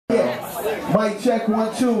Yeah. Mic check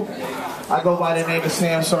 1, 2. I go by the name of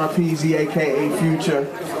Sam Sarpong, aka Future.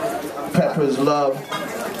 Pepper's Love.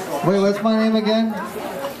 Wait, what's my name again?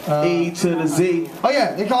 E to the Z. Oh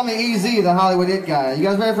yeah, they call me EZ, the Hollywood It Guy. You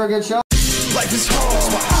guys ready for a good show? Life is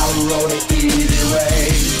hard, but I wrote it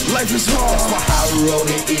anyway. Life is hard, but I wrote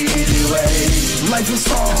it anyway. Life is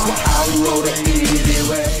hard, but I wrote it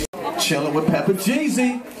anyway. Chilling with Pepper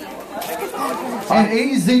Jeezy. And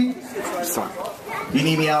Easy. You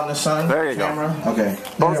need me out in the sun? There you camera? go. Okay.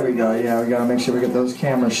 There we go. Yeah, we gotta make sure we get those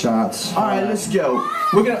camera shots. All right, let's go.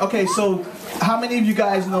 We're gonna. Okay, so how many of you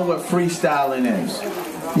guys know what freestyling is?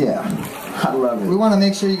 Yeah. I love it. We want to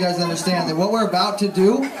make sure you guys understand that what we're about to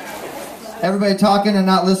do, everybody talking and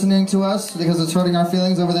not listening to us because it's hurting our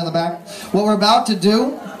feelings over there in the back. What we're about to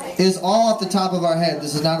do is all off the top of our head.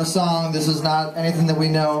 This is not a song. This is not anything that we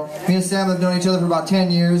know. Me and Sam have known each other for about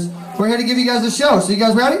 10 years. We're here to give you guys a show. So you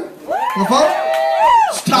guys ready? On the phone?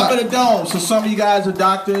 It's top of the dome. So some of you guys are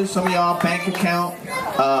doctors. Some of y'all bank account,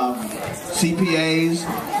 CPAs.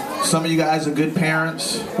 Some of you guys are good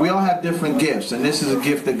parents. We all have different gifts, and this is a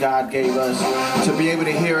gift that God gave us to be able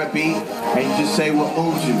to hear a beat and just say what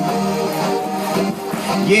moves you.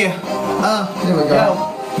 Yeah. Here we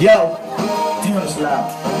go. Yo. Damn, it's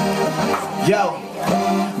loud. Yo.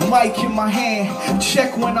 Mic in my hand,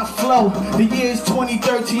 check when I flow. The year is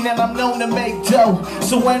 2013 and I'm known to make dough.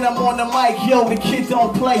 So when I'm on the mic, yo, the kid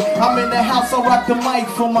don't play. I'm in the house, I rock the mic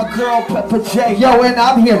for my girl Pepper J. Yo, and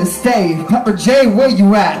I'm here to stay. Pepper J, where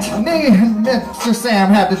you at? Me and Mr. Sam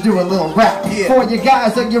had to do a little rap. Yeah. For you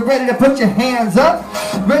guys, are you ready to put your hands up?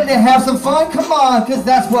 Ready to have some fun? Come on, cause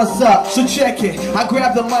that's what's up. So check it, I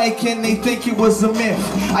grabbed the mic and they think it was a myth.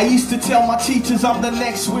 I used to tell my teachers I'm the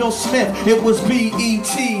next Will Smith. It was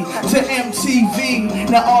B.E.T. to MTV.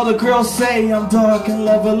 Now all the girls say I'm dark and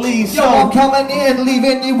lovely. So yo, I'm coming in,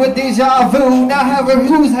 leaving you with deja vu. Now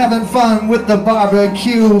who's having fun with the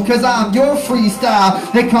barbecue? Cause I'm your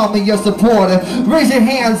freestyle, they call me your supporter. Raise your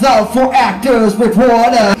hands up for Actors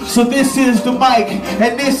Reporter. So this is the mic,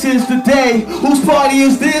 and this is the day. Whose party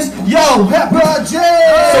is this? Yo, Pepper J!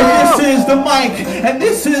 So this is the mic, and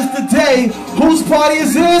this is the day. Whose party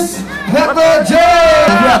is this? Pepper J!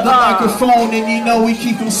 Grab the microphone and you know we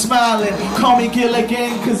keep them smiling. Call me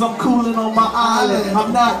Gilligan cause I'm cooling on my island.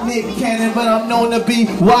 I'm not Nick Cannon but I'm known to be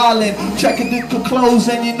wildin'. Checking the clothes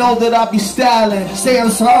and you know that I be styling. Sam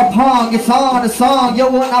Sarpong, it's on a song.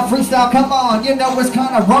 Yo, when I freestyle, come on, you know it's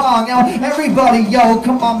kinda wrong. Yo, everybody, yo,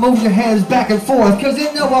 come on, move your heads back and forth. Cause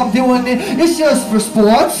you know I'm doing it, it's just for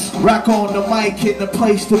sports. Rock on the mic in the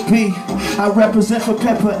place to be. I represent for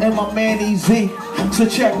Pepper and my man EZ. So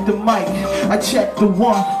check the mic, I check the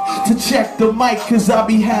one to check the mic cause I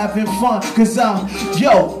be having fun. Cause I'm,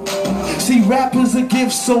 yo, see rap is a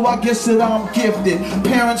gift so I guess that I'm gifted.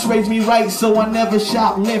 Parents raised me right so I never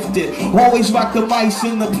shoplifted. Always rock the mics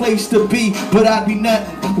in the place to be. But I'd be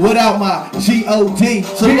nothing without my G.O.D.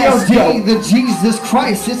 So let's go. G.O.D. the Jesus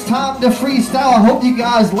Christ. It's time to freestyle. I hope you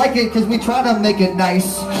guys like it cause we try to make it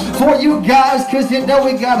nice for you guys cause you know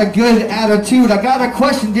we got a good attitude. I got a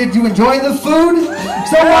question, did you enjoy the food?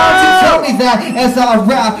 So why don't you tell me that as I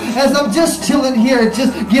rap, as I'm just chilling here,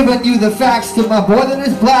 just giving you the facts to my boy that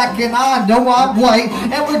is black and I know I'm white,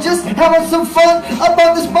 and we're just having some fun up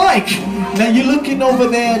on this mic. Now you're looking over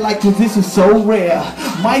there like this is so rare.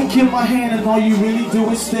 Mic in my hand and all you really do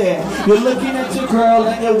is stare. You're looking at your girl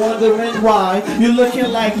and you're wondering why. You're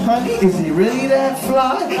looking like, honey, is he really that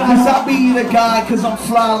fly? Cause I be the guy cause I'm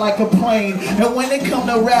fly like a plane. And when it come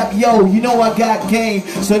to rap, yo, you know I got game.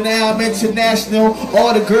 So now I'm international,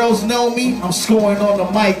 all the girls know me. I'm scoring on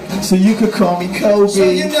the mic, so you could call me Kobe. So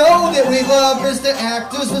you know that we love Mr.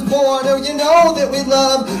 Actors Reporter. You know that we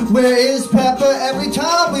love Where is Pepper? Every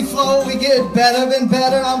time we flow, we get better and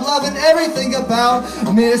better. I'm loving everything about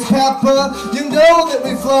Miss Pepper. You know that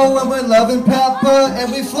we flow and we're loving Pepper,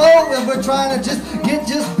 and we flow and we're trying to just get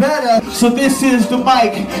better. So this is the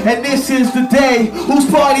mic, and this is the day. Whose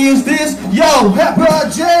party is this? Yo, Pepper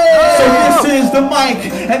J! So this is the mic,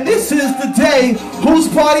 and this is the day. Whose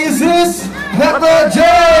party is this? Pepper J!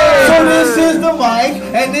 So this is the mic,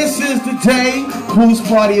 and this is the day. Whose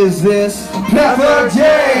party is this? Pepper J!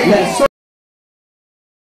 Yes.